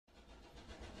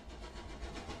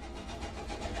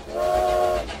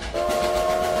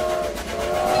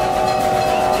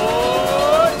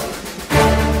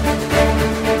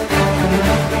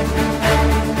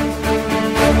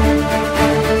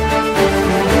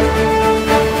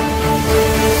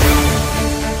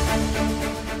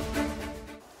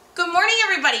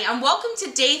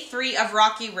to day 3 of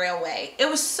Rocky Railway. It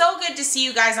was so good to see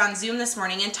you guys on Zoom this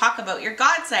morning and talk about your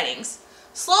God sightings.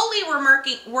 Slowly we're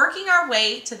working our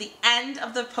way to the end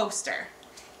of the poster.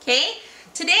 Okay?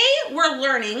 Today we're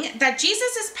learning that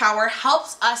Jesus' power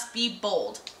helps us be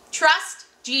bold. Trust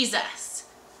Jesus.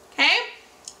 Okay?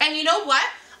 And you know what?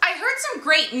 I heard some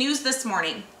great news this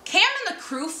morning. Cam and the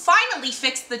crew finally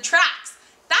fixed the tracks.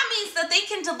 That means that they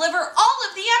can deliver all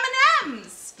of the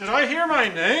M&Ms. Did I hear my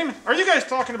name? Are you guys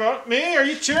talking about me? Are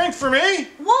you cheering for me?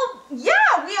 Well,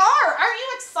 yeah, we are. Aren't you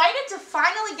excited to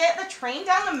finally get the train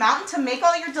down the mountain to make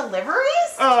all your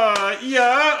deliveries?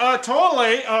 Yeah,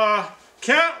 totally.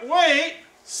 Can't wait.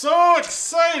 So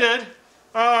excited.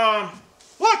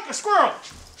 Look, a squirrel.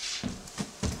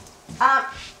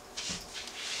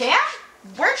 Cam?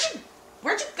 Where'd you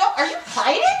go? Are you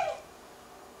hiding?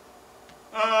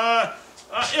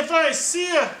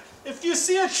 If you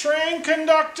see a train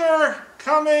conductor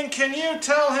coming, can you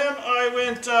tell him I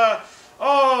went to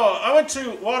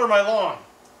water my lawn?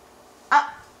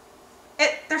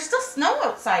 There's still snow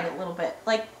outside a little bit.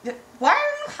 Like, why are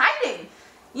you hiding?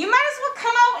 You might as well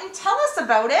come out and tell us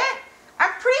about it.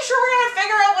 I'm pretty sure we're gonna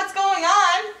figure out what's going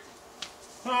on.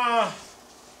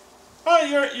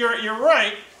 You're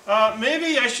right.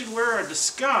 Maybe I should wear a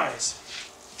disguise.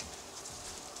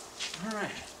 All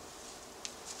right.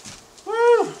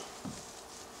 Woo!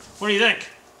 What do you think?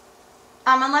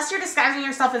 Unless you're disguising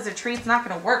yourself as a tree, it's not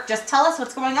going to work. Just tell us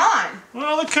what's going on.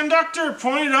 Well, the conductor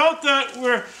pointed out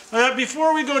that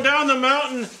before we go down the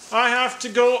mountain, I have to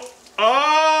go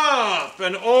up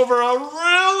and over a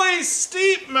really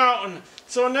steep mountain.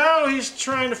 So now he's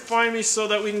trying to find me so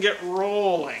that we can get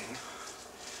rolling.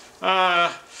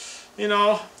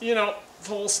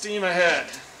 Full steam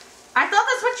ahead. I thought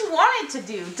that's what you wanted to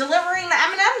do, delivering the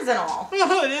M&Ms and all.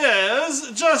 Well, it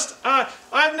is. Just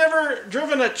I've never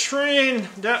driven a train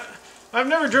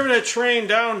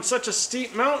down such a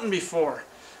steep mountain before.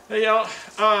 I've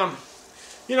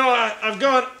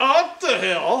gone up the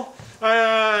hill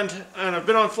and I've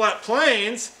been on flat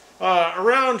plains,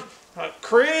 around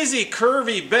crazy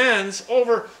curvy bends,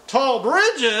 over tall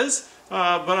bridges,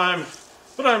 but I'm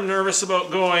nervous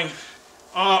about going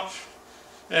up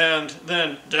and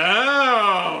then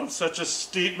down such a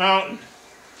steep mountain.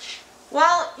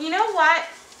 Well, you know what?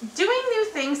 Doing new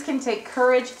things can take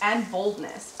courage and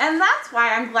boldness. And that's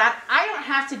why I'm glad I don't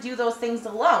have to do those things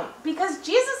alone. Because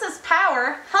Jesus'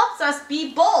 power helps us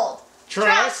be bold.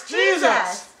 Trust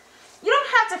Jesus! You don't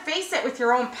have to face it with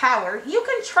your own power. You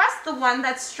can trust the one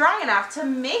that's strong enough to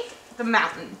make the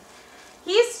mountain.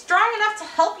 He's strong enough to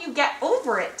help you get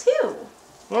over it too.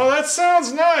 Well, that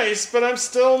sounds nice, but I'm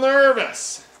still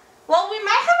nervous. Well, we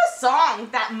might have a song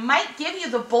that might give you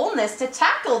the boldness to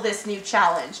tackle this new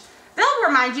challenge. They'll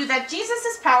remind you that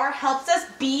Jesus' power helps us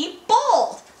be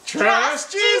bold.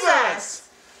 Trust Jesus!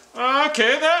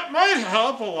 Okay, that might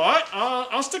help a lot.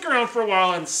 I'll stick around for a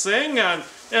while and sing, and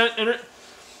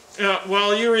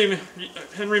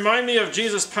remind me of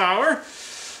Jesus' power.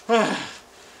 And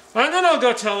then I'll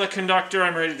go tell the conductor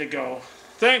I'm ready to go.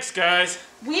 Thanks, guys.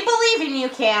 We believe in you,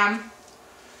 Cam.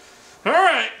 All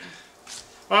right.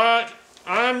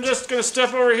 I'm just going to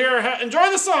step over here. Enjoy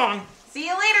the song. See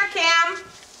you later, Cam.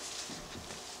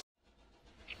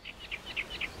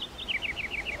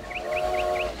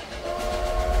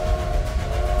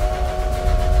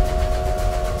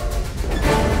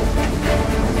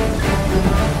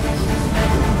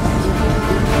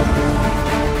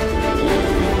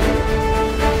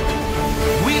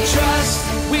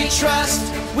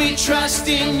 We trust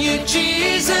in you,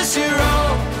 Jesus. You're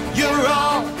all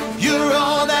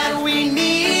that we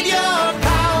need. Your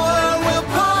power will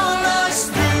pull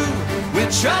us through. We're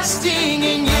trusting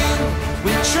in you.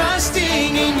 We're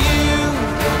trusting in you.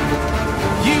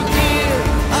 You give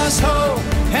us hope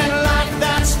and life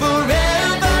that's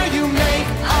forever. You make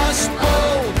us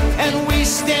bold and we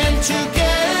stand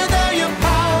together. Your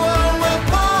power will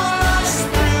pull us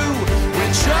through.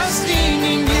 We're trusting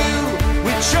in you.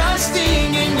 We're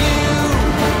trusting in you.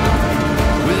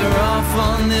 We're off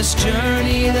on this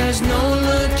journey, there's no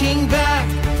looking back.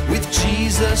 With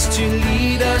Jesus to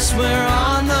lead us, we're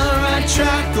on the right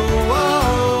track. Oh,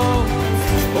 oh,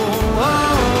 oh, oh.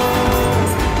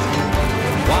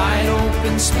 Wide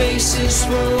open spaces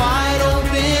for wide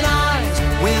open eyes.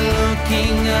 We're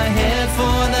looking ahead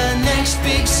for the next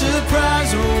big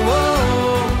surprise. Oh, oh,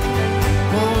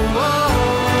 oh, oh.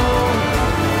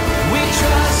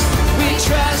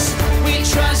 We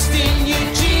trust in you,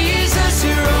 Jesus.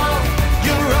 You're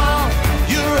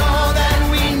all that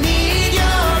we need.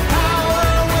 Your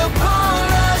power will pull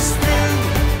us through.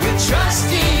 We're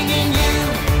trusting in you.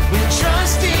 We're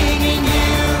trusting in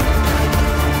you.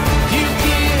 You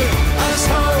give us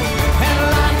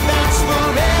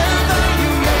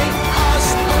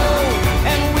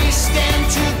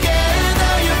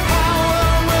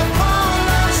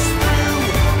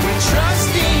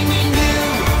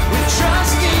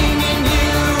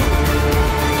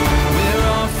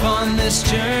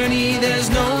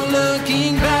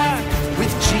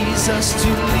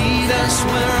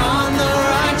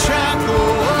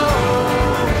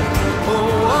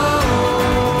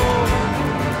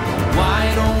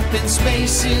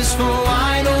faces for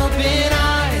wide open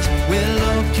eyes. We're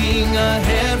looking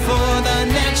ahead for the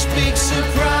next big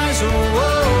surprise. Oh, oh,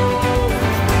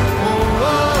 oh,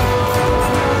 oh.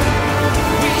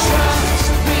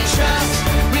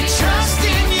 We trust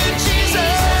in you,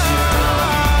 Jesus.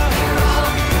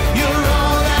 You're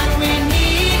all that we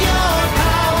need. Your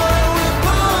power will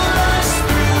pull us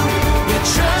through. We're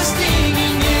trusting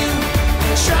in you,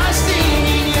 trusting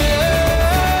in you.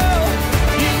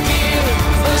 You give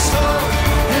us hope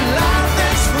and life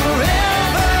that's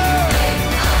forever.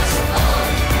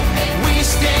 We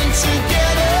stand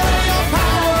together. Your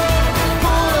power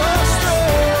pull us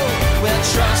through. We're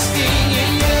trusting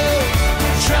in you,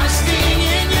 trusting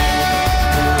in you.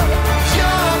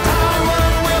 Your power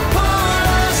will pull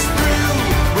us through.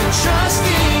 We're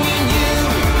trusting in you,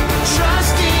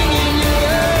 trusting in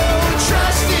you,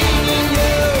 trusting in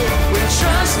you. We're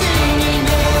trusting in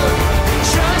you,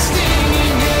 trusting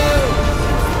in you.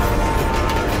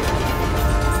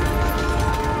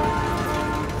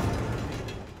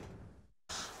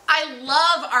 I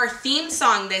love our theme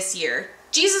song this year.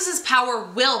 Jesus' power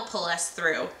will pull us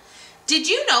through. Did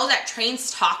you know that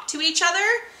trains talk to each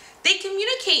other? They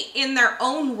communicate in their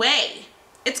own way.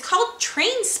 It's called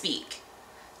train speak.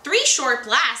 3 short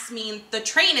blasts mean the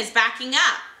train is backing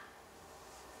up.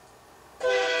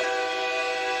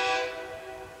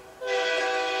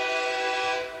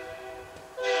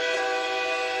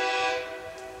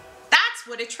 That's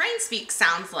what a train speak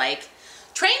sounds like.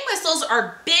 Train whistles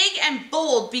are big and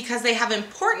bold because they have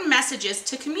important messages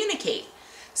to communicate.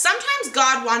 Sometimes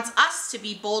God wants us to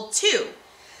be bold too.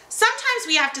 Sometimes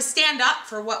we have to stand up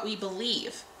for what we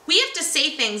believe. We have to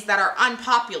say things that are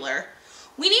unpopular.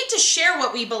 We need to share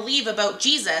what we believe about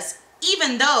Jesus,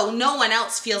 even though no one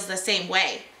else feels the same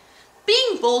way.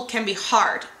 Being bold can be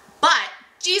hard, but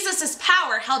Jesus'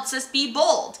 power helps us be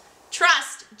bold.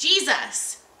 Trust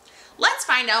Jesus. Let's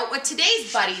find out what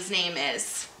today's buddy's name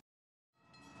is.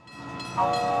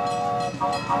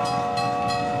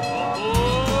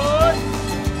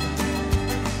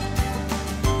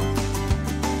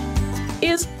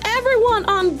 Is everyone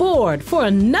on board for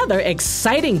another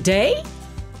exciting day?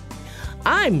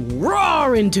 I'm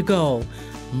roaring to go.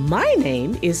 My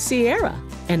name is Sierra,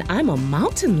 and I'm a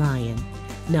mountain lion.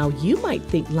 Now, you might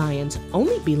think lions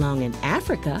only belong in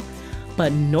Africa,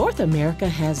 but North America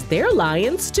has their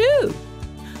lions too.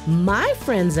 My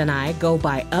friends and I go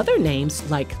by other names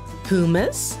like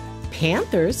pumas,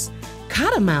 panthers,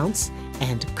 catamounts,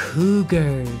 and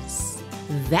cougars.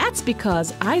 That's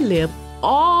because I live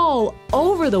all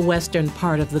over the western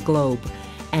part of the globe,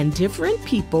 and different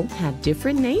people have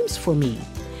different names for me.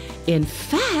 In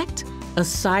fact,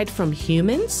 aside from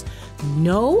humans,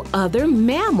 no other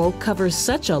mammal covers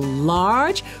such a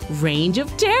large range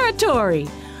of territory.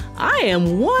 I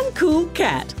am one cool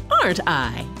cat, aren't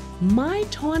I? My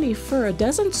tawny fur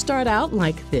doesn't start out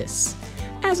like this.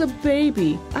 As a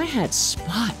baby, I had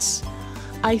spots.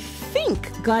 I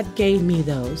think God gave me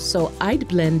those so I'd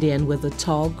blend in with the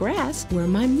tall grass where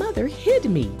my mother hid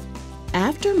me.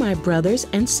 After my brothers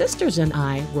and sisters and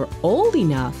I were old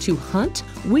enough to hunt,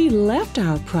 we left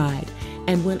our pride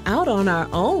and went out on our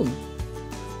own.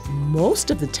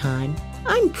 Most of the time,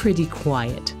 I'm pretty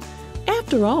quiet.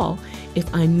 After all,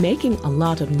 if I'm making a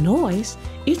lot of noise,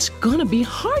 it's gonna be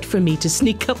hard for me to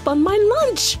sneak up on my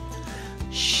lunch.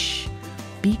 Shh,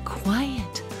 be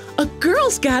quiet. A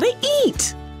girl's gotta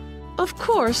eat. Of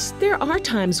course, there are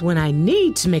times when I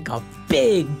need to make a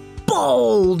big,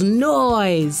 bold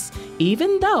noise.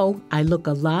 Even though I look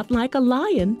a lot like a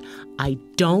lion, I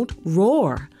don't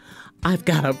roar. I've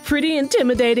got a pretty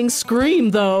intimidating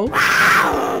scream, though.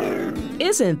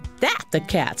 Isn't that the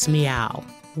cat's meow?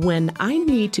 When I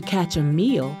need to catch a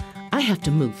meal, I have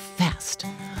to move fast.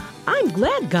 I'm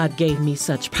glad God gave me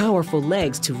such powerful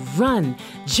legs to run,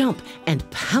 jump, and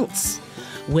pounce.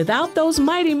 Without those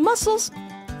mighty muscles,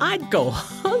 I'd go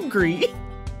hungry.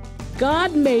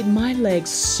 God made my legs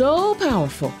so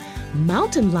powerful,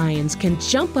 mountain lions can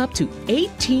jump up to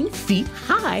 18 feet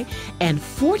high and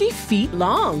 40 feet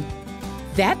long.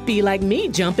 That'd be like me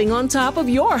jumping on top of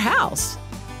your house.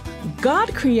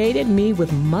 God created me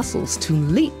with muscles to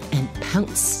leap and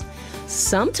pounce.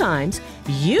 Sometimes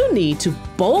you need to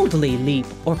boldly leap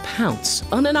or pounce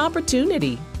on an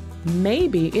opportunity.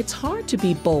 Maybe it's hard to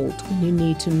be bold when you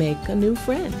need to make a new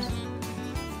friend.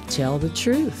 Tell the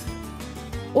truth.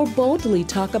 Or boldly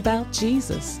talk about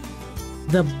Jesus.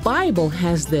 The Bible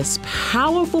has this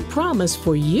powerful promise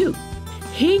for you.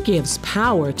 He gives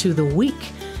power to the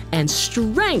weak and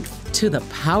strength to the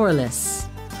powerless.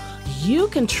 You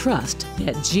can trust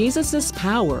that Jesus'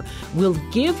 power will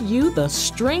give you the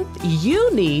strength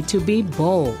you need to be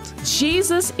bold.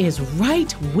 Jesus is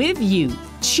right with you.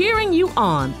 cheering you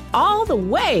on all the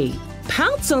way.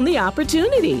 Pounce on the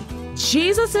opportunity.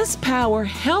 Jesus' power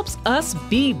helps us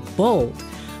be bold.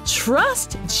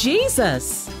 Trust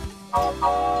Jesus.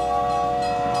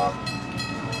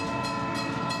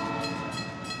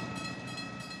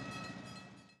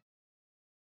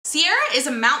 Sierra is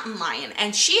a mountain lion,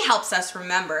 and she helps us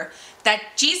remember that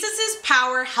Jesus'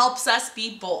 power helps us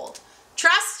be bold.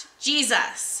 Trust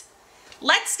Jesus.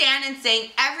 Let's stand and sing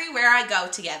Everywhere I Go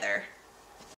together.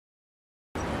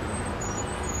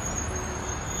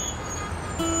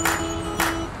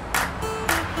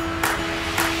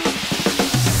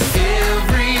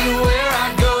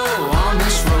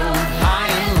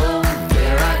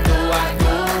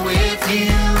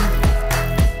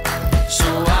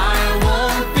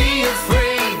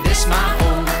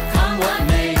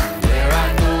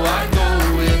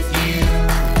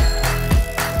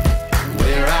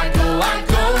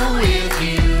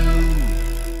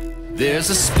 There's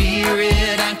a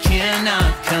spirit I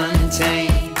cannot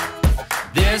contain.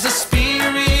 There's a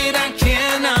spirit I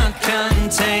cannot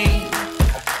contain.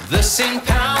 The same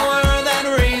power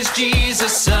that raised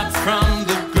Jesus up from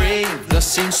the grave. The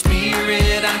same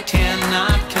spirit I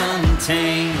cannot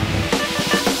contain.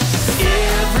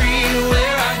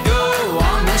 Everywhere I go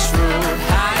on this road,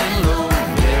 high and low,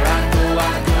 where I go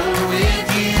with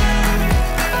you.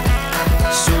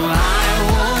 So I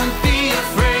won't be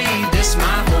afraid, this my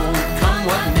home.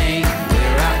 What may,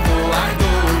 where I go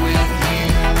with you.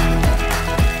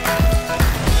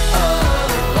 Oh,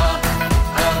 oh,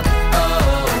 oh, oh,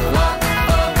 oh,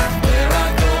 oh, where I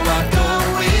go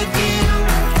with you.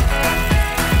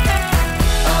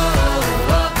 Oh,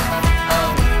 oh, oh,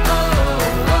 oh,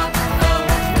 oh,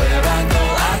 where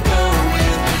I go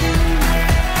with you.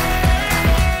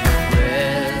 Your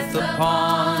breath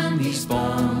upon these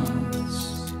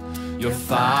bones, your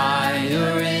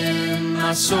fire in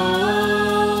my soul.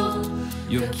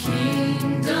 Your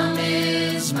kingdom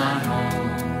is my home,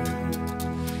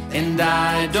 and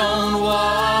I don't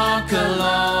walk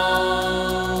alone.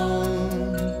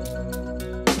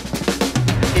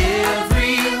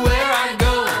 Everywhere I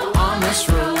go on this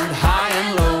road, high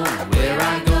and low, where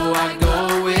I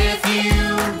go with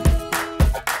you.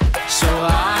 So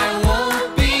I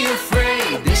won't be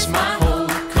afraid, this my home,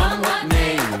 come what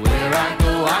may, where I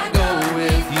go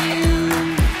with you.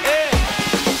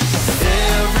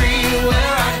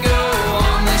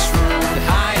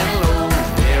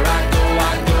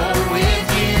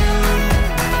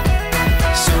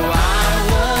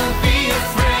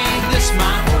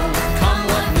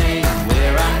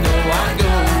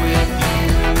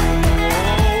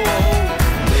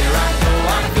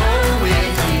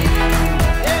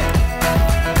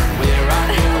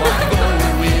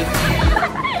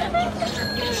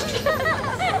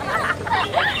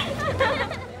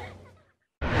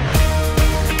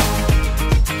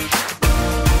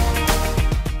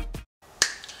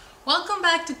 Welcome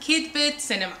back to Kidbit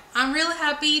Cinema. I'm really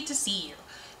happy to see you.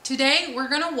 Today we're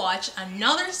gonna watch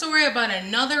another story about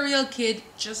another real kid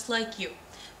just like you.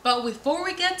 But before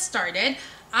we get started,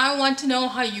 I want to know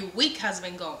how your week has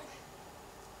been going.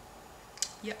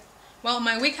 Yep. Well,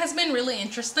 my week has been really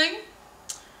interesting.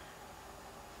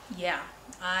 Yeah,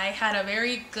 I had a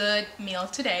very good meal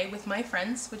today with my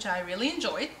friends, which I really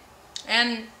enjoyed.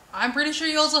 And I'm pretty sure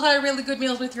you also had really good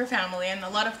meals with your family and a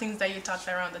lot of things that you talked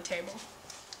around the table.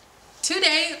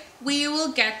 Today, we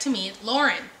will get to meet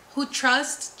Lauren, who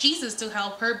trusts Jesus to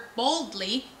help her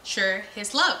boldly share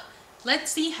his love.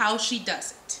 Let's see how she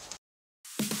does it.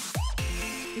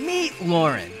 Meet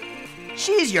Lauren.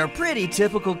 She's your pretty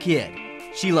typical kid.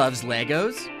 She loves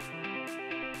Legos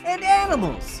and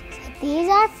animals. These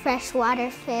are freshwater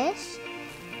fish.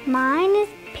 Mine is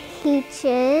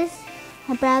Peaches.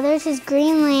 My brother's is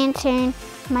Green Lantern.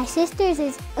 My sister's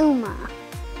is Uma.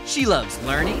 She loves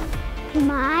learning.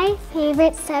 My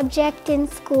favorite subject in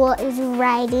school is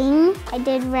writing. I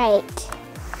did write.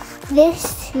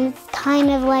 This is kind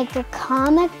of like a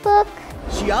comic book.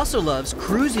 She also loves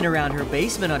cruising around her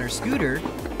basement on her scooter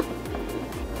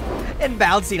and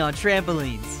bouncing on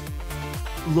trampolines.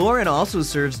 Lauren also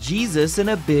serves Jesus in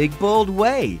a big, bold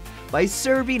way by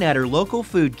serving at her local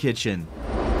food kitchen.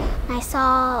 I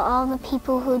saw all the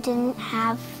people who didn't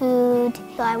have food,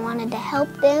 so I wanted to help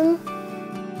them.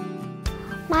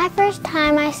 My first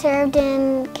time I served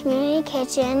in community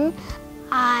kitchen,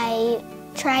 I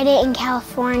tried it in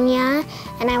California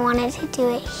and I wanted to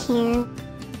do it here.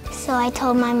 So I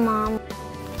told my mom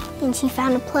and she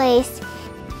found a place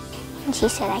and she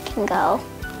said I can go.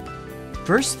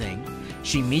 First thing,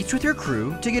 she meets with her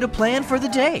crew to get a plan for the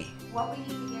day. What we need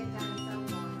to get done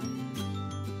so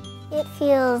far. It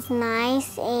feels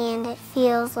nice and it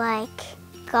feels like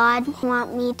God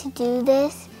want me to do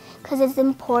this because it's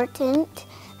important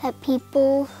that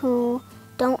people who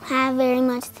don't have very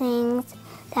much things,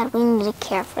 that we need to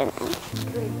care for them.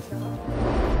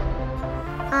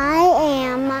 I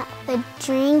am the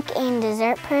drink and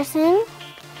dessert person.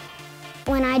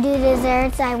 When I do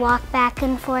desserts, I walk back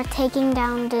and forth taking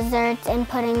down desserts and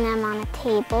putting them on a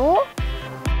table.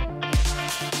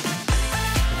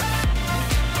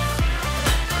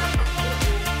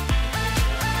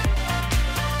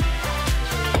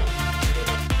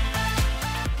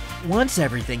 Once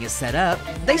everything is set up,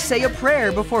 they say a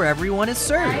prayer before everyone is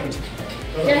served.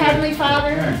 Dear Heavenly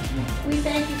Father, we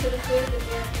thank you for the food that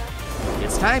we have.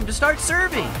 It's time to start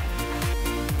serving.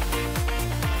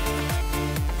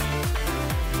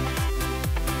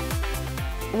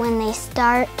 When they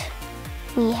start,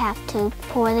 we have to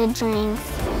pour the drinks.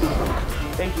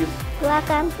 Thank you. You're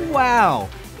welcome. Wow!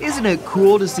 Isn't it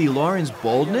cool to see Lauren's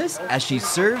boldness as she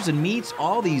serves and meets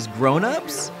all these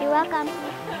grown-ups? You're welcome.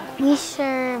 We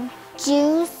serve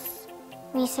juice,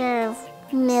 we serve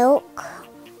milk,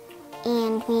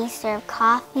 and we serve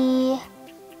coffee,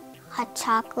 hot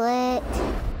chocolate.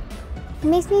 It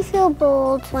makes me feel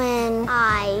bold when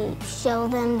I show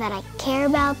them that I care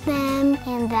about them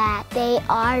and that they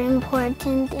are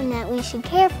important and that we should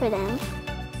care for them.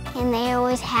 And they're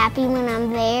always happy when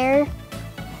I'm there.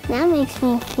 That makes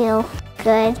me feel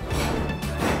good.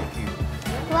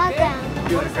 Welcome.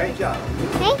 You're doing a great job.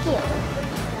 Thank you.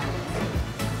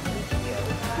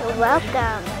 You're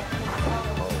welcome.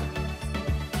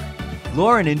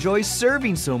 Lauren enjoys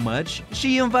serving so much,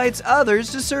 she invites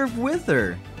others to serve with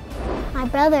her. My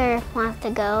brother wants to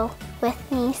go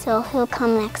with me, so he'll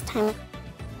come next time.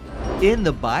 In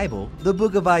the Bible, the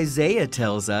book of Isaiah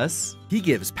tells us, He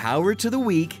gives power to the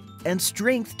weak and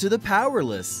strength to the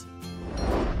powerless.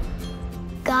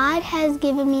 God has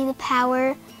given me the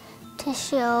power to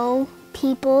show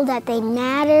people that they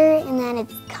matter and that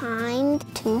it's kind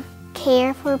to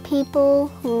care for people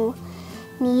who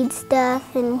need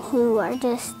stuff and who are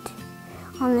just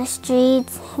on the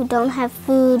streets, who don't have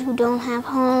food, who don't have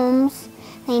homes.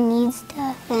 They need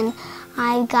stuff, and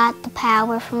I got the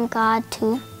power from God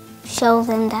to show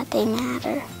them that they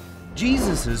matter.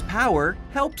 Jesus' power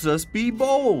helps us be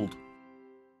bold.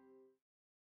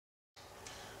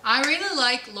 I really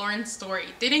like Lauren's story,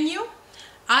 didn't you?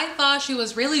 I thought she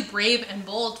was really brave and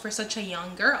bold for such a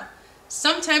young girl.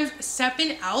 Sometimes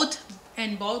stepping out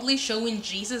and boldly showing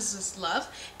Jesus' love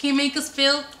can make us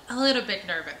feel a little bit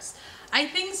nervous. I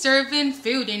think serving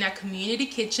food in a community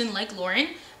kitchen like Lauren,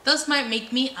 thus might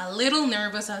make me a little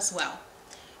nervous as well.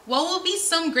 What will be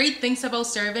some great things about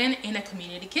serving in a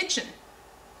community kitchen?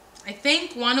 I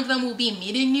think one of them will be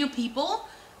meeting new people.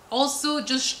 Also,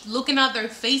 just looking at their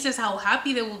faces, how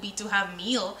happy they will be to have a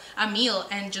meal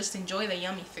and just enjoy the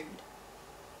yummy food.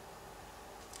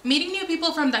 Meeting new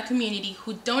people from that community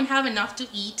who don't have enough to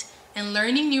eat and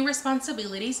learning new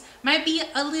responsibilities might be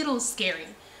a little scary,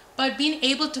 but being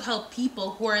able to help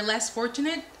people who are less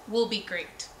fortunate will be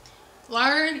great.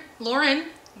 Lauren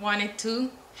wanted to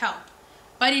help,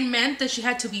 but it meant that she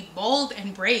had to be bold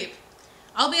and brave.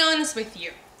 I'll be honest with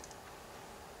you.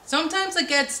 Sometimes I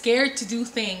get scared to do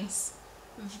things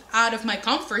out of my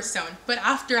comfort zone, but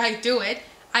after I do it,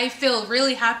 I feel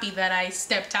really happy that I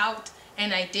stepped out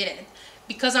and I did it.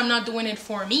 Because I'm not doing it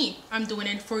for me, I'm doing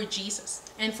it for Jesus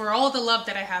and for all the love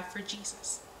that I have for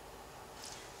Jesus.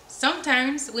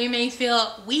 Sometimes we may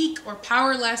feel weak or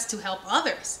powerless to help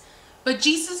others, but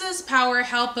Jesus' power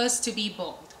helps us to be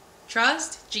bold.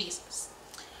 Trust Jesus.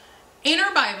 In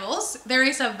our Bibles, there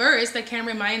is a verse that can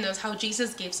remind us how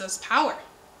Jesus gives us power.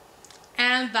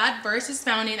 And that verse is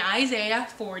found in Isaiah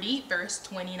 40, verse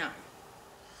 29.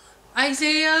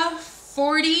 Isaiah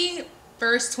 40,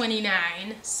 verse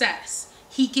 29 says,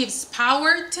 He gives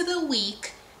power to the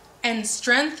weak and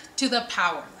strength to the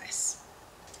powerless.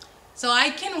 So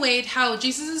I can wait how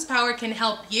Jesus' power can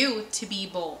help you to be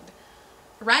bold.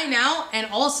 Right now and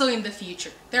also in the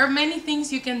future. There are many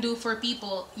things you can do for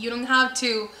people. You don't have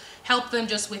to help them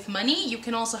just with money. You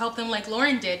can also help them like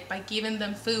Lauren did by giving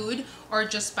them food or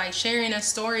just by sharing a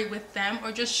story with them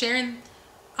or just sharing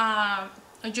or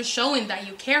just showing that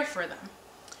you care for them.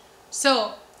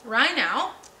 So right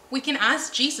now we can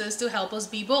ask Jesus to help us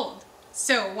be bold.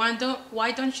 So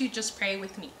why don't you just pray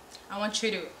with me? I want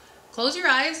you to close your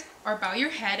eyes or bow your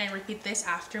head and repeat this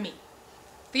after me.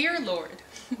 Dear Lord,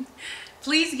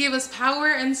 please give us power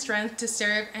and strength to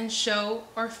serve and show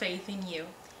our faith in you.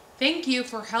 Thank you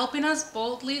for helping us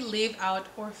boldly live out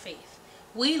our faith.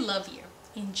 We love you.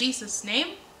 In Jesus'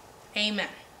 name, amen.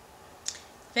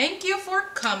 Thank you for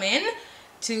coming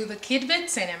to the Vbs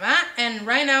Cinema. And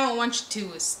right now I want you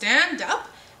to stand up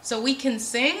so we can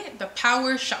sing the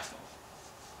Power Shuffle.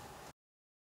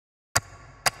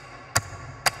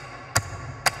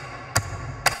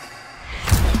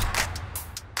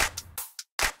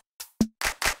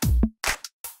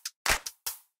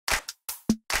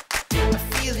 I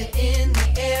feel it in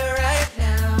the air right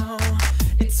now.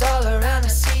 It's all around, I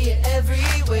see it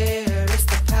everywhere. It's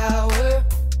the power.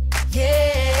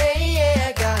 Yeah,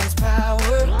 yeah, God's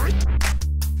power.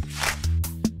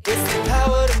 It's the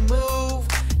power to move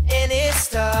any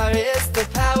star. It's the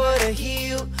power to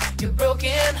heal your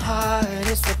broken heart.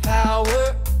 It's the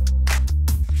power.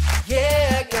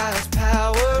 Yeah, God's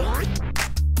power.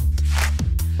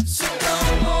 So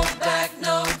don't hold back,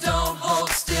 no, don't hold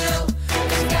still.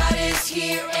 God is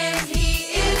here and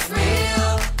He is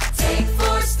real. Take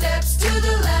 4 steps to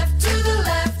the left, to the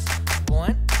left.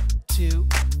 1, 2,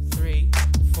 3,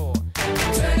 4.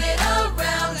 Turn it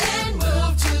around and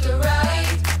move to the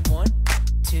right. 1,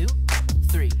 2,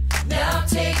 3. Now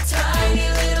take tiny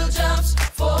little jumps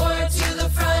forward to the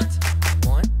front.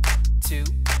 1, 2,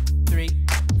 3,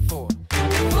 4.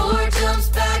 4 jumps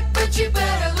back, but you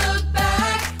better look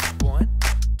back. 1,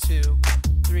 2,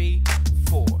 3,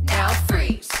 4. Now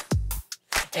freeze.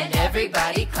 And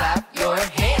everybody clap your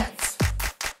hands.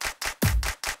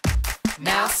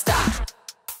 Now stop.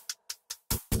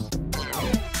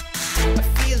 I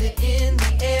feel it in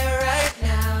the air right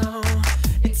now.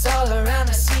 It's all around,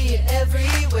 I see it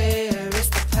everywhere. It's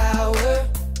the power.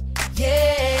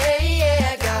 Yeah,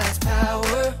 yeah, God's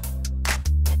power.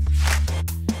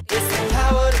 It's the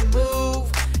power to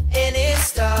move any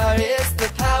star. It's the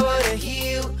power to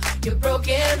heal your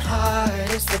broken heart.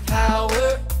 It's the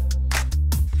power.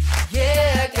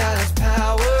 Yeah, God's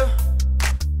power.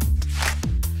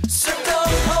 So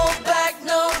don't hold back,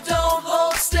 no, don't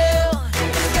hold still.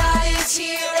 God is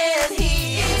here and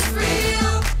He is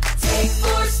real. Take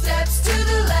 4 steps to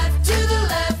the left, to the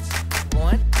left.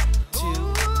 1,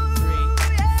 2, 3,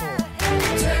 4.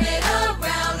 Turn it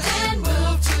around and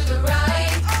move to the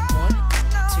right. 1,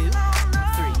 2,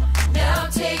 3. Now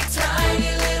take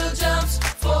tiny little jumps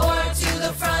forward to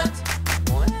the front.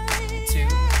 1, 2,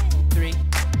 3,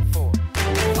 4.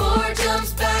 4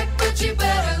 jumps back, but you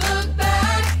better look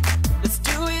back. Let's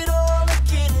do it all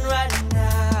again right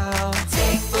now.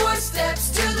 Take 4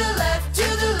 steps to the left, to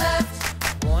the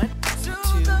left. 1, 2,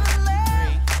 3,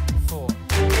 4.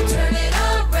 Turn it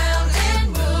around and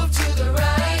move to the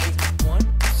right. 1,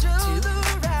 2,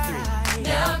 3.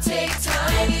 Now take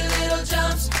tiny little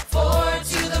jumps forward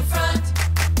to the front.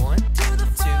 1, 2,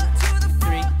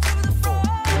 3, 4.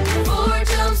 4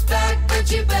 jumps back,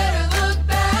 but you better look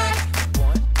back.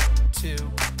 1, 2,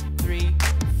 3,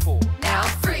 4. Now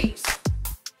freeze.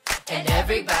 And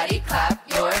everybody clap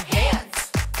your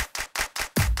hands.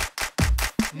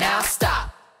 Now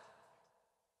stop.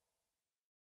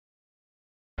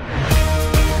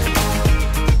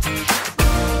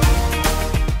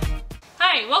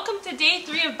 Hi, welcome to Day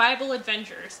 3 of Bible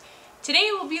Adventures. Today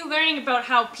we'll be learning about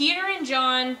how Peter and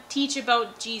John teach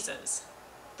about Jesus.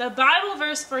 The Bible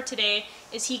verse for today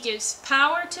is He gives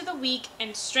power to the weak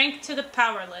and strength to the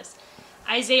powerless.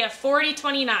 Isaiah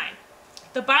 40:29.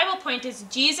 The Bible point is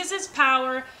Jesus'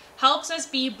 power helps us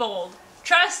be bold.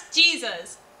 Trust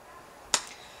Jesus.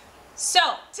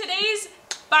 So, today's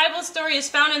Bible story is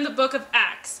found in the book of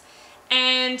Acts.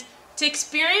 And to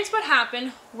experience what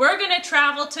happened, we're going to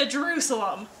travel to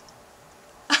Jerusalem.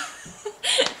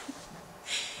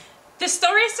 The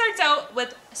story starts out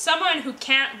with someone who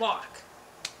can't walk.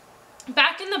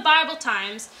 Back in the Bible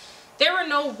times, there were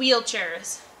no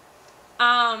wheelchairs.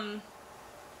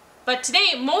 But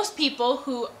today, most people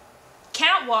who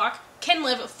can't walk can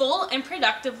live a full and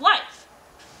productive life.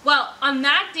 Well, on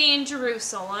that day in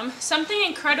Jerusalem, something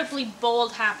incredibly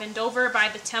bold happened over by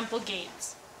the temple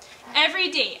gates. Every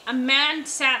day, a man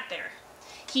sat there.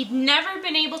 He'd never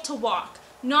been able to walk.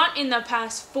 Not in the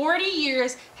past 40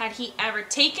 years had he ever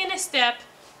taken a step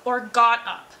or got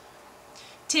up.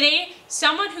 Today,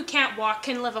 someone who can't walk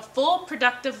can live a full,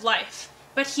 productive life.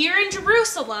 But here in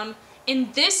Jerusalem,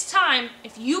 in this time,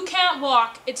 if you can't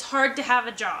walk, it's hard to have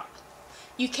a job.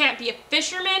 You can't be a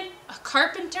fisherman, a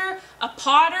carpenter, a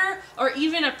potter, or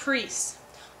even a priest.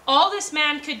 All this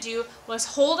man could do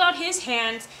was hold out his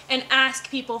hands and ask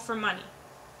people for money.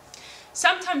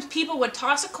 Sometimes people would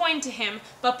toss a coin to him,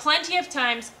 but plenty of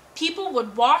times people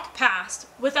would walk past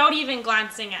without even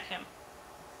glancing at him.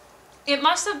 It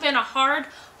must have been a hard,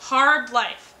 hard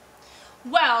life.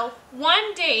 Well,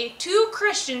 one day, 2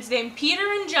 Christians named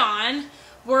Peter and John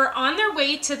were on their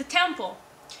way to the temple.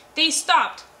 They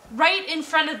stopped right in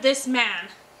front of this man.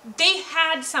 They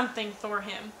had something for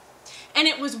him, and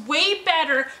it was way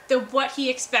better than what he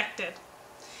expected.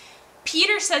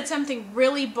 Peter said something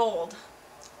really bold.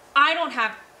 "I don't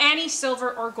have any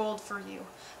silver or gold for you,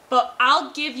 but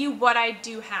I'll give you what I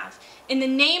do have. In the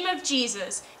name of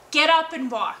Jesus, get up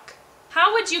and walk."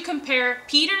 How would you compare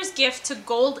Peter's gift to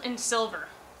gold and silver?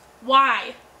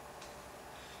 Why?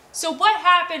 So what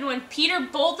happened when Peter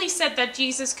boldly said that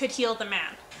Jesus could heal the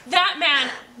man? That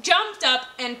man jumped up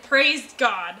and praised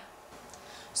God.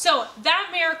 So that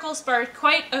miracle sparked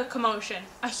quite a commotion.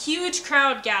 A huge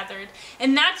crowd gathered,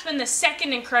 and that's when the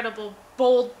second incredible,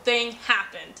 bold thing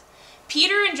happened.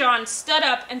 Peter and John stood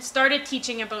up and started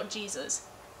teaching about Jesus.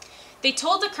 They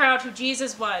told the crowd who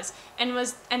Jesus was and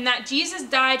that Jesus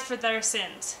died for their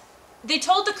sins. They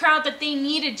told the crowd that they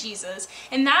needed Jesus,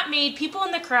 and that made people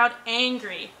in the crowd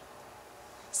angry.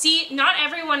 See, not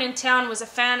everyone in town was a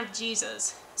fan of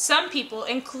Jesus. Some people,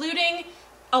 including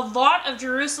a lot of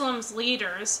Jerusalem's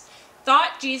leaders,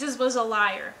 thought Jesus was a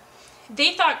liar.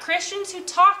 They thought Christians who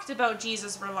talked about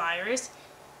Jesus were liars.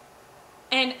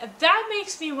 And that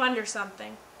makes me wonder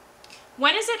something.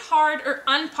 When is it hard or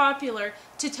unpopular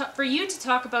for you to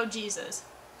talk about Jesus?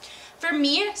 For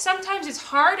me, sometimes it's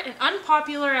hard and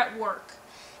unpopular at work.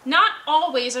 Not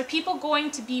always are people going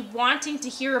to be wanting to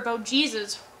hear about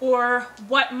Jesus or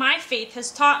what my faith has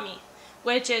taught me,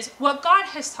 which is what God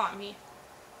has taught me.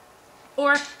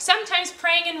 Or sometimes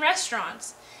praying in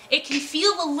restaurants. It can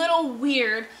feel a little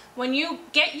weird when you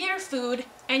get your food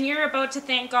and you're about to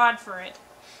thank God for it.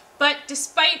 But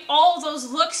despite all those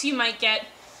looks you might get,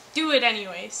 do it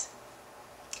anyways.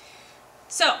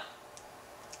 So,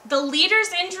 the leaders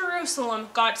in Jerusalem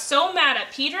got so mad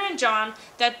at Peter and John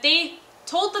that they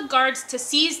told the guards to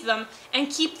seize them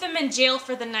and keep them in jail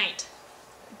for the night.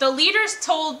 The leaders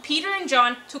told Peter and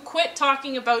John to quit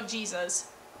talking about Jesus,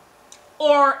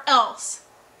 or else.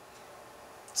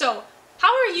 So,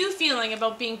 how are you feeling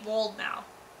about being bold now?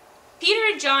 Peter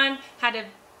and John had a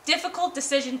difficult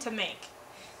decision to make.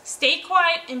 Stay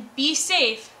quiet and be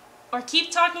safe, or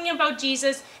keep talking about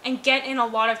Jesus and get in a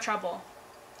lot of trouble.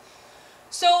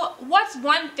 So, what's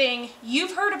one thing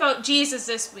you've heard about Jesus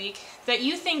this week that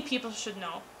you think people should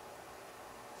know?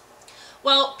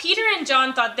 Well, Peter and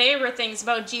John thought there were things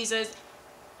about Jesus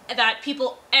that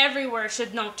people everywhere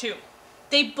should know too.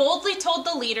 They boldly told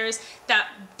the leaders that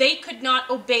they could not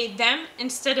obey them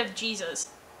instead of Jesus.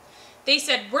 They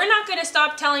said, "We're not going to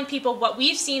stop telling people what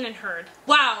we've seen and heard."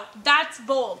 Wow, that's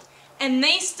bold. And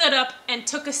they stood up and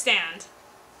took a stand.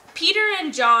 Peter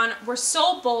and John were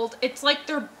so bold, it's like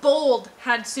their bold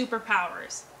had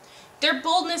superpowers. Their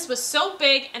boldness was so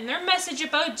big and their message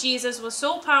about Jesus was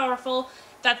so powerful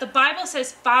that the Bible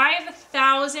says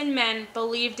 5,000 men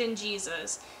believed in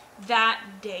Jesus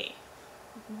that day.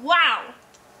 Wow!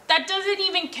 That doesn't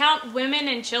even count women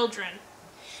and children.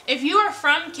 If you are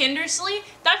from Kindersley,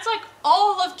 that's like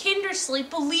all of Kindersley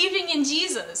believing in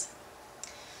Jesus.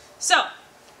 So,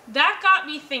 that got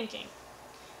me thinking.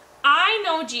 I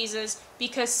know Jesus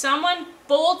because someone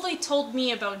boldly told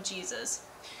me about Jesus.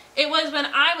 It was when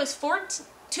I was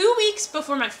 2 weeks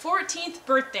before my 14th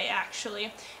birthday,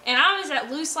 actually, and I was at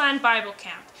Loose Land Bible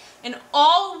Camp. And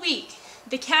all week,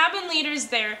 the cabin leaders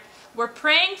there were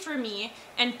praying for me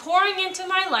and pouring into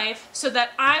my life so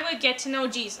that I would get to know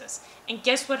Jesus. And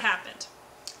guess what happened?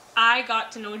 I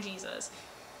got to know Jesus.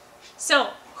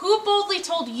 So, who boldly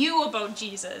told you about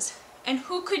Jesus? And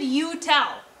who could you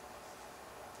tell?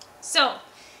 So,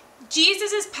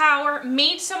 Jesus' power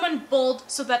made someone bold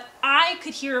so that I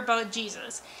could hear about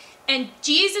Jesus. And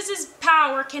Jesus'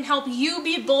 power can help you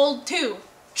be bold too.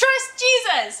 Trust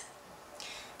Jesus!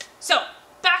 So,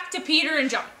 back to Peter and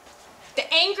John.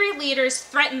 The angry leaders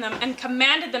threatened them and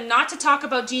commanded them not to talk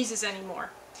about Jesus anymore.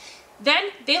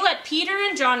 Then they let Peter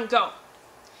and John go.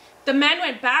 The men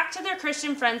went back to their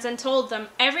Christian friends and told them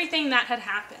everything that had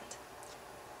happened.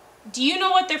 Do you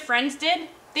know what their friends did?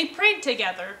 They prayed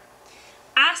together,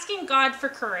 asking God for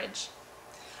courage.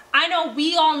 I know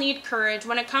we all need courage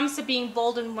when it comes to being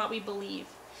bold in what we believe.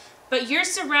 But you're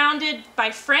surrounded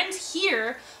by friends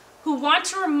here who want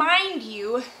to remind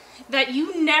you that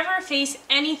you never face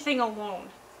anything alone.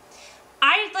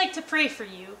 I'd like to pray for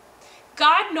you.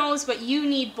 God knows what you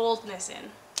need boldness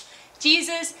in.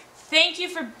 Jesus, thank you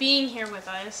for being here with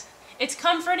us. It's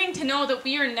comforting to know that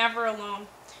we are never alone.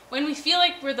 When we feel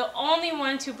like we're the only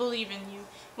ones who believe in you,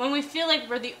 when we feel like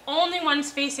we're the only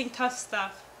ones facing tough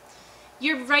stuff,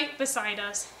 you're right beside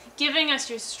us, giving us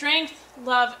your strength,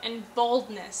 love, and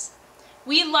boldness.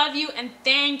 We love you and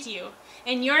thank you.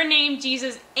 In your name,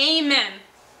 Jesus, amen.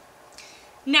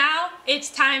 Now it's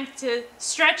time to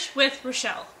stretch with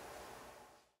Rochelle.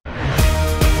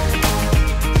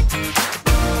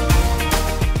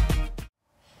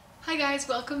 Hi guys,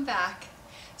 welcome back.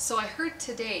 So I heard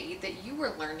today that you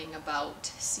were learning about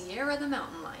Sierra the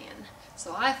mountain lion.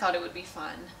 So I thought it would be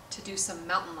fun to do some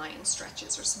mountain lion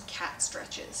stretches or some cat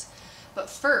stretches. But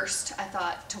first, I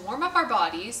thought to warm up our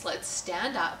bodies, let's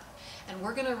stand up and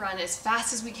we're gonna run as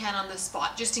fast as we can on the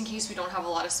spot, just in case we don't have a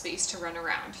lot of space to run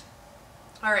around.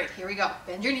 All right, here we go.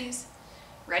 Bend your knees.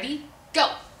 Ready?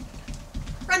 Go.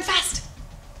 Run fast.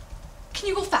 Can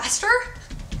you go faster?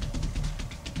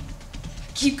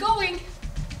 Keep going.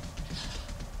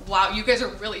 Wow, you guys are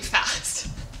really fast.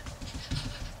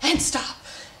 And stop.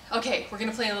 Okay, we're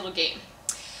gonna play a little game.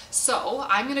 So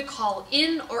I'm gonna call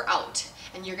in or out,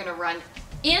 and you're gonna run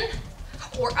in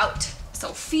or out.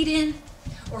 So feet in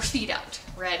or feet out.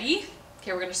 Ready?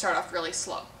 Okay, we're gonna start off really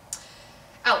slow.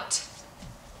 Out.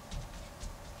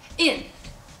 In.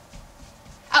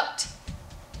 Out.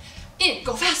 In.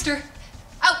 Go faster.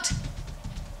 Out.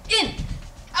 In.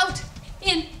 Out.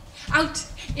 In. Out.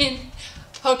 In.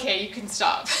 Okay, you can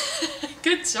stop.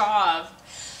 Good job.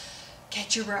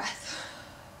 Catch your breath.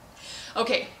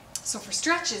 Okay, so for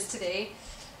stretches today,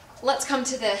 let's come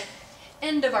to the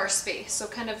end of our space. So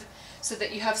kind of so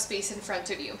that you have space in front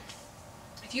of you.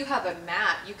 If you have a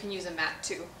mat, you can use a mat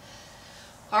too.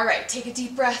 All right, take a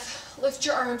deep breath. Lift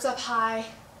your arms up high.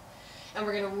 And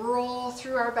we're gonna roll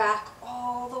through our back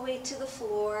all the way to the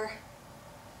floor.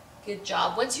 Good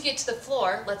job. Once you get to the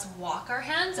floor, let's walk our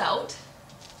hands out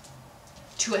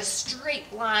to a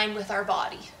straight line with our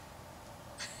body.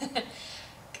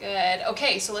 Good.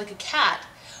 Okay, so like a cat,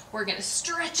 we're gonna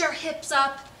stretch our hips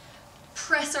up,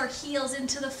 press our heels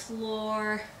into the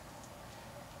floor.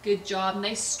 Good job.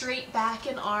 Nice straight back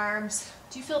and arms.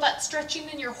 Do you feel that stretching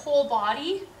in your whole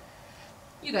body?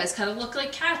 You guys kind of look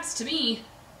like cats to me.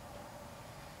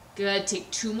 Good.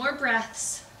 Take 2 more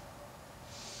breaths.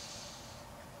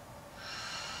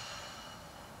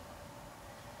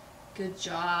 Good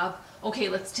job. Okay,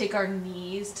 let's take our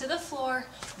knees to the floor,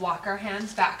 walk our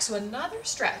hands back. So another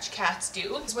stretch cats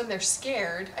do is when they're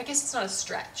scared. I guess it's not a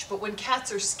stretch, but when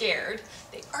cats are scared,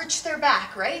 they arch their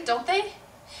back, right? Don't they?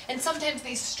 And sometimes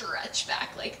they stretch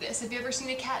back like this. Have you ever seen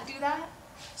a cat do that?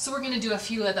 So we're gonna do a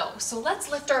few of those. So let's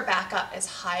lift our back up as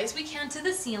high as we can to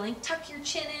the ceiling. Tuck your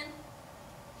chin in.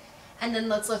 And then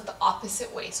let's lift the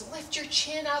opposite way. So lift your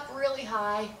chin up really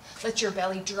high. Let your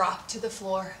belly drop to the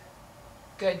floor.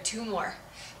 Good, 2 more.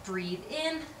 Breathe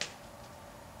in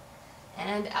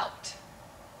and out.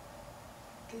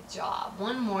 Good job.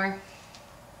 1 more.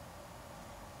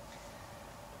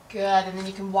 Good, and then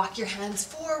you can walk your hands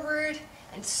forward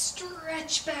and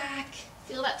stretch back.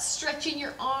 Feel that stretch in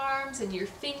your arms and your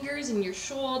fingers and your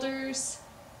shoulders.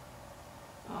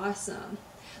 Awesome.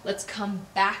 Let's come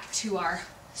back to our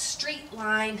straight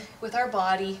line with our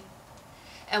body,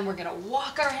 and we're gonna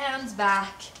walk our hands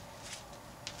back,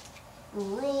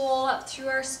 roll up through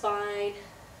our spine,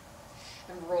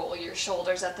 and roll your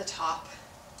shoulders at the top.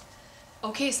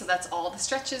 Okay, so that's all the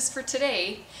stretches for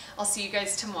today. I'll see you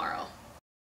guys tomorrow.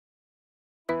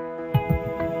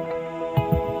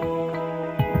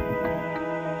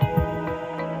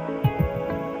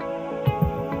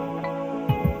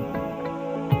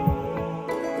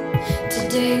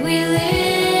 Today we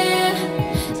live,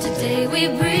 today we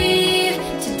breathe,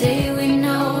 today we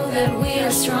know that we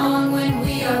are strong when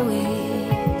we are weak.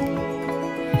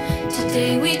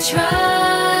 Today we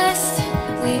trust,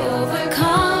 we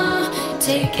overcome,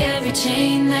 take every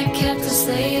chain that kept us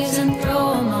slaves and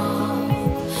throw them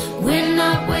off. We're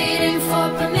not waiting for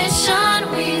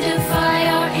permission, we defy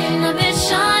our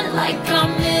inhibition, like our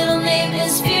middle name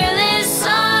is fearless,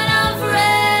 son of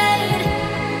red.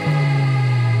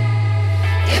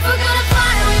 If we're gonna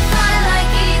fly, we fly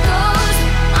like eagles,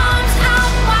 arms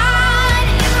out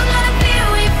wide. If we're gonna fear,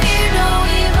 we fear no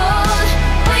evil.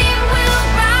 We will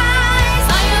rise.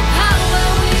 By your power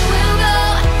we will go.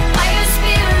 By your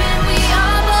spirit we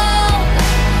are bold.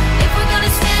 If we're gonna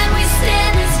stand, we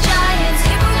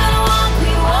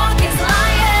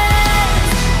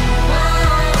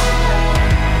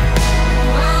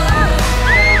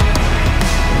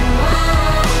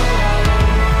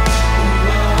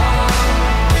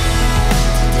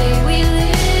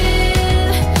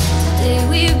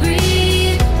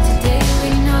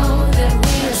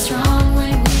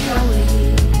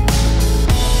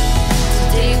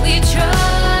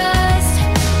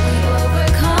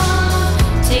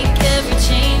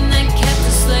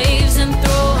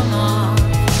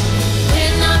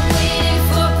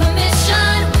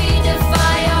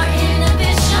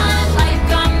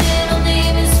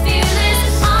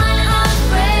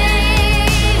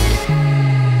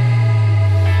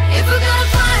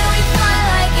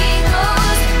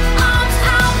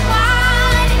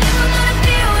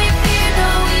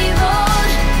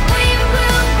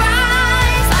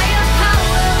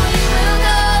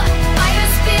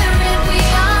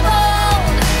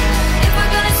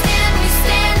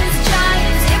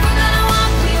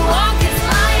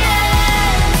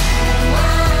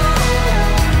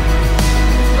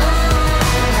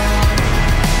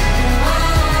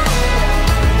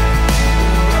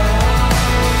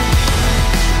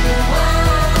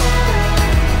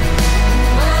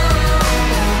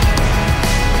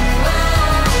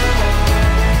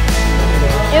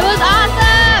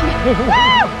Welcome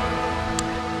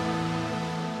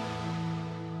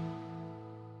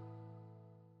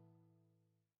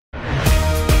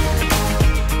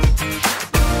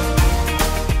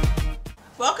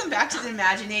back to the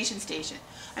Imagination Station.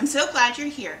 I'm so glad you're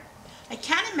here. I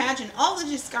can't imagine all the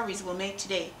discoveries we'll make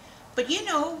today, but you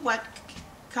know what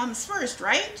comes first,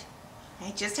 right?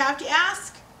 I just have to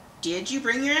ask, did you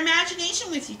bring your imagination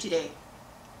with you today?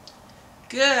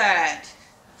 Good.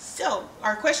 So,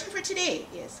 our question for today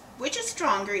is, which is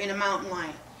stronger in a mountain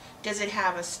lion? Does it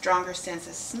have a stronger sense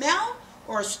of smell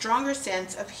or a stronger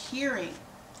sense of hearing?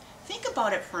 Think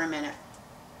about it for a minute.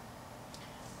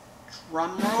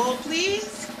 Drum roll,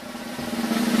 please.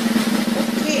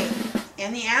 Okay,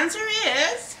 and the answer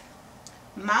is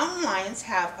mountain lions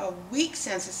have a weak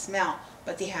sense of smell,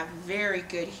 but they have very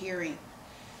good hearing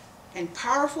and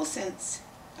powerful sense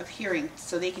of hearing,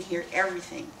 so they can hear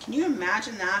everything. Can you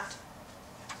imagine that?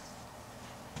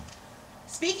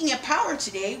 Speaking of power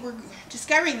today, we're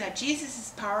discovering that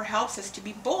Jesus' power helps us to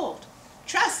be bold.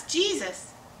 Trust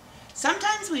Jesus.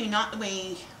 Sometimes we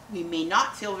may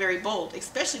not feel very bold,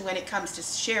 especially when it comes to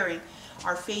sharing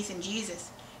our faith in Jesus.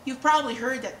 You've probably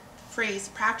heard that phrase,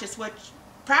 practice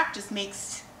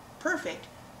makes perfect,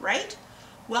 right?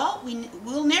 Well,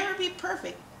 we'll never be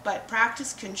perfect, but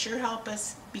practice can sure help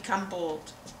us become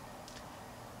bold.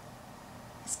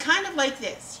 It's kind of like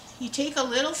this. You take a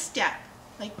little step,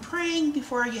 like praying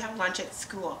before you have lunch at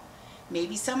school.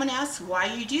 Maybe someone asks why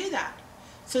you do that.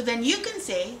 So then you can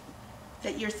say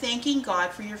that you're thanking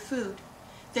God for your food.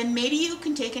 Then maybe you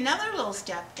can take another little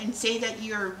step and say that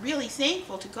you're really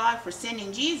thankful to God for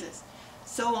sending Jesus.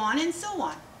 So on and so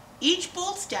on. Each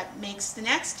bold step makes the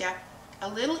next step a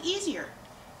little easier.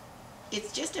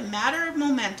 It's just a matter of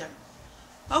momentum.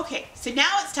 Okay, so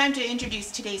now it's time to introduce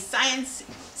today's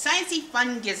sciencey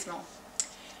fun gizmo.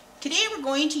 Today we're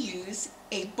going to use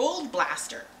a bold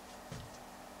blaster.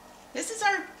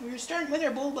 We're starting with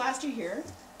our bold blaster here.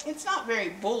 It's not very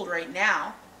bold right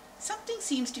now. Something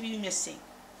seems to be missing.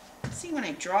 See, when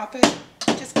I drop it,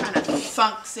 it just kind of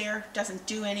thunks there, doesn't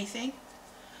do anything.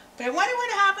 But I wonder what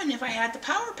would happen if I add the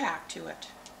power pack to it.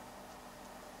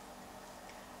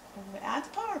 I'm going to add the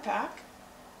power pack.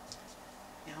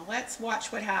 Now let's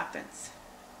watch what happens.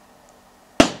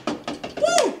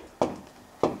 Woo!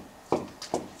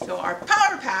 So our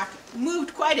power pack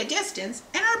moved quite a distance,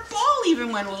 and our ball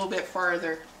even went a little bit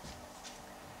farther.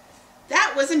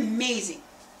 That was amazing.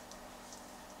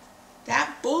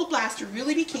 That bold blaster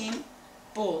really became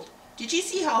bold. Did you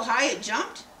see how high it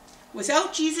jumped?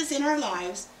 Without Jesus in our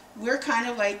lives, we're kind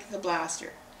of like the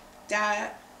blaster.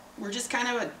 We're just kind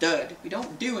of a dud. We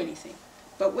don't do anything.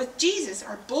 But with Jesus,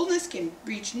 our boldness can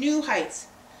reach new heights.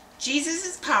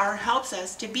 Jesus' power helps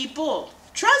us to be bold.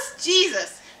 Trust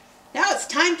Jesus. Now it's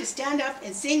time to stand up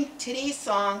and sing today's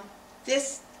song,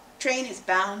 This Train is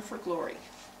Bound for Glory.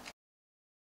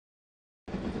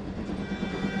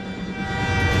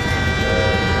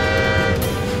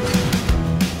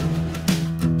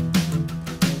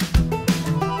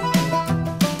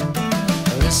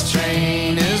 This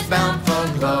train is bound for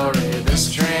glory.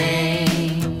 This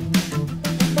train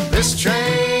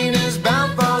is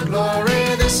bound for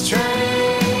glory. This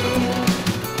train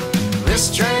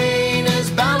is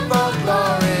bound for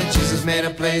glory. Jesus made a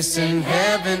place in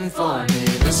heaven for me.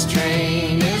 This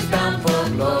train is bound for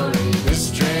glory.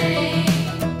 This train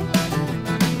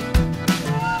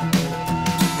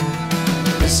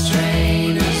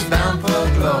is bound for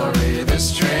glory.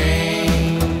 This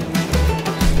train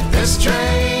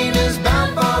is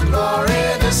bound for glory.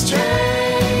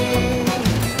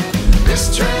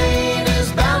 This train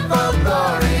is bound for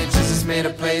glory. Jesus made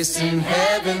a place in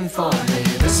heaven for me.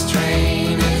 This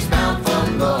train is bound for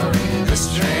glory. This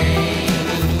train.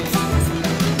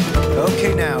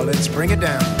 Okay, now let's bring it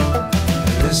down.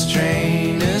 This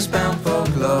train is bound for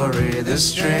glory.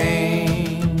 This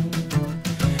train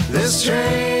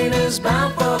is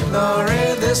bound for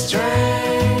glory. This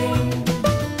train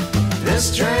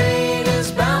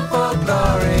is bound for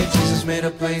glory. Jesus made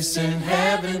a place in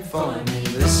heaven for me.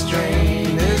 This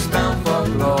train is bound for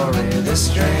glory. This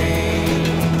train.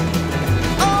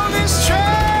 Oh, this train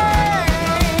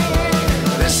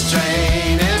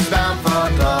is bound for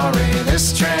glory.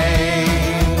 This train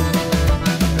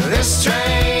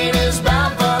is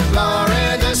bound for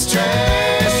glory. This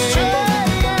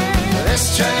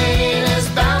train is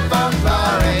bound for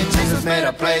glory. Jesus made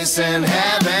a place in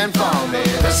heaven for me.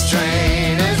 This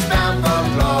train is bound for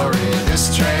glory.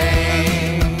 This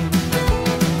train.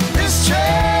 This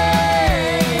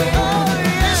train.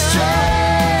 This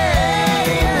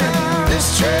train.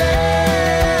 This train.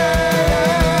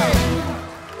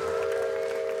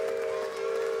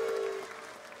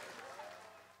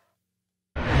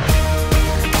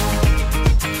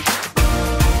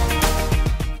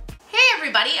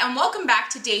 and welcome back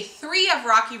to day 3 of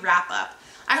Rocky Wrap-Up.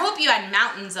 I hope you had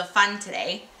mountains of fun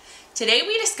today. Today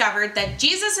we discovered that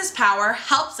Jesus' power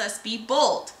helps us be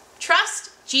bold. Trust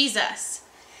Jesus.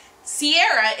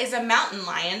 Sierra is a mountain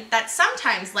lion that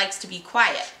sometimes likes to be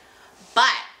quiet,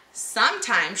 but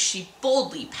sometimes she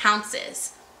boldly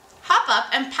pounces. Hop up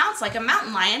and pounce like a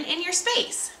mountain lion in your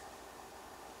space.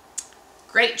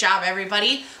 Great job,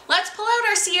 everybody. Let's pull out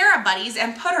our Sierra buddies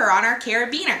and put her on our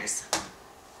carabiners.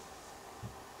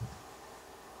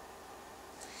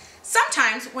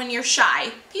 Sometimes when you're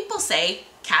shy, people say,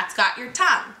 "Cat's got your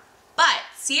tongue." But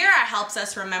Sierra helps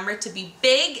us remember to be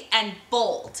big and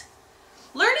bold.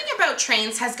 Learning about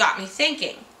trains has got me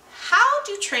thinking, how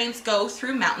do trains go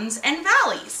through mountains and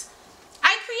valleys?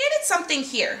 I created something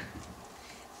here.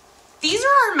 These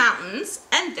are our mountains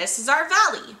and this is our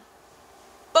valley.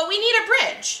 But we need a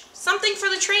bridge, something for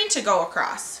the train to go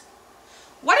across.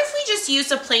 What if we just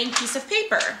used a plain piece of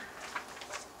paper?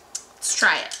 Let's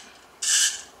try it.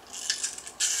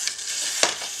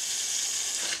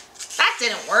 That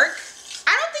didn't work.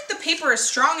 I don't think the paper is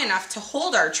strong enough to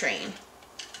hold our train.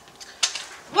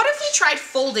 What if we tried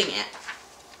folding it?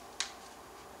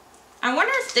 I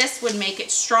wonder if this would make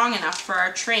it strong enough for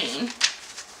our train.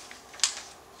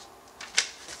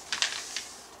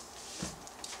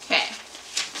 Okay,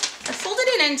 I folded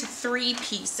it into 3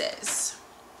 pieces.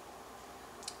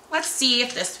 Let's see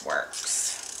if this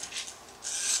works.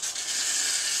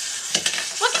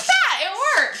 Look at that, it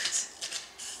worked!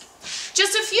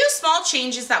 Just a few small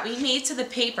changes that we made to the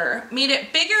paper made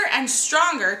it bigger and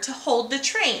stronger to hold the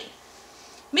train.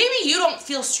 Maybe you don't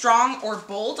feel strong or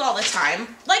bold all the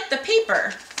time, like the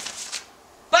paper.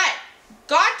 But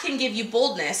God can give you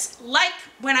boldness, like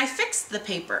when I fixed the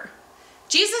paper.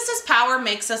 Jesus' power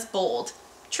makes us bold.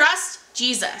 Trust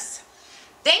Jesus.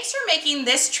 Thanks for making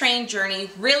this train journey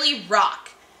really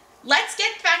rock. Let's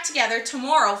get back together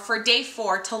tomorrow for day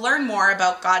 4 to learn more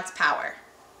about God's power.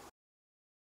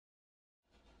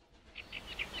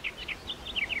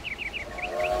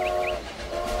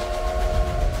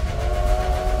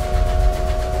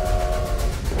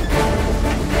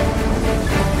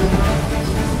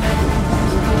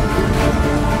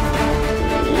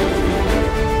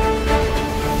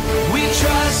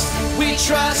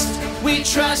 We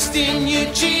trust in you,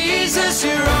 Jesus.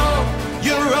 You're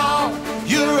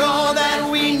all that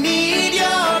we need.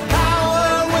 Your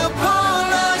power will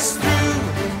pull us through.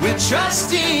 We're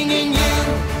trusting in you.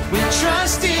 We're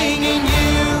trusting in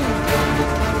you.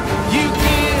 You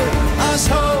give us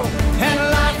hope and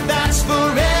life that's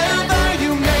forever.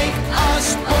 You make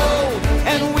us bold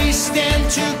and we stand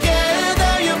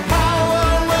together. Your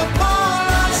power will pull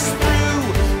us through.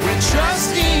 We're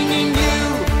trusting in you.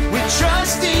 We're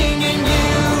trusting in you.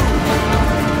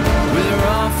 We're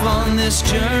off on this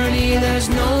journey, there's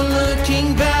no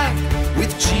looking back.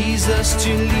 With Jesus to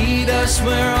lead us,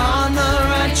 we're on the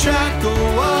right track. Oh,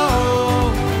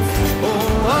 oh,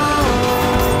 oh, oh.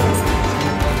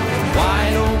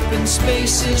 Wide open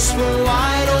spaces for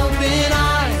wide open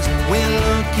eyes. We're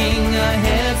looking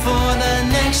ahead for the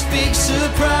next big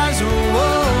surprise. Oh, oh,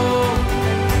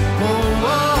 oh,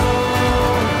 oh.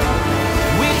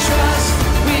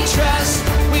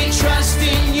 We trust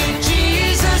in you,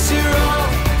 Jesus. You're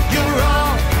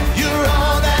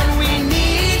all that we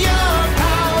need. Your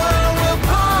power will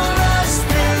pull us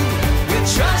through. We're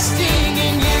trusting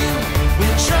in you.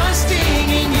 We're trusting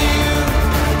in you.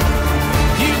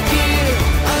 You give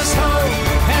us hope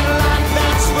and life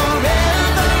that's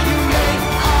forever. You make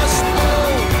us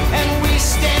bold and we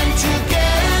stand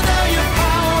together. Your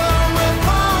power will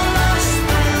pull us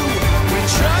through.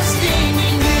 We're trusting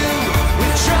in you.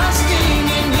 We're trusting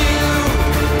in you.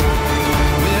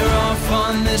 We're off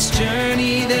on this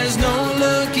journey, there's no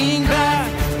looking back.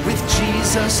 With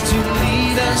Jesus to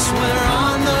lead us, we're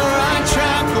on the right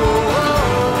track. Oh,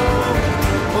 oh,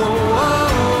 oh,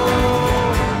 oh.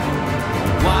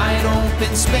 Wide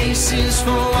open spaces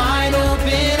for wide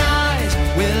open eyes.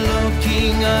 We're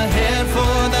looking ahead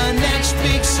for the next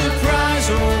big surprise.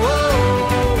 Oh, oh.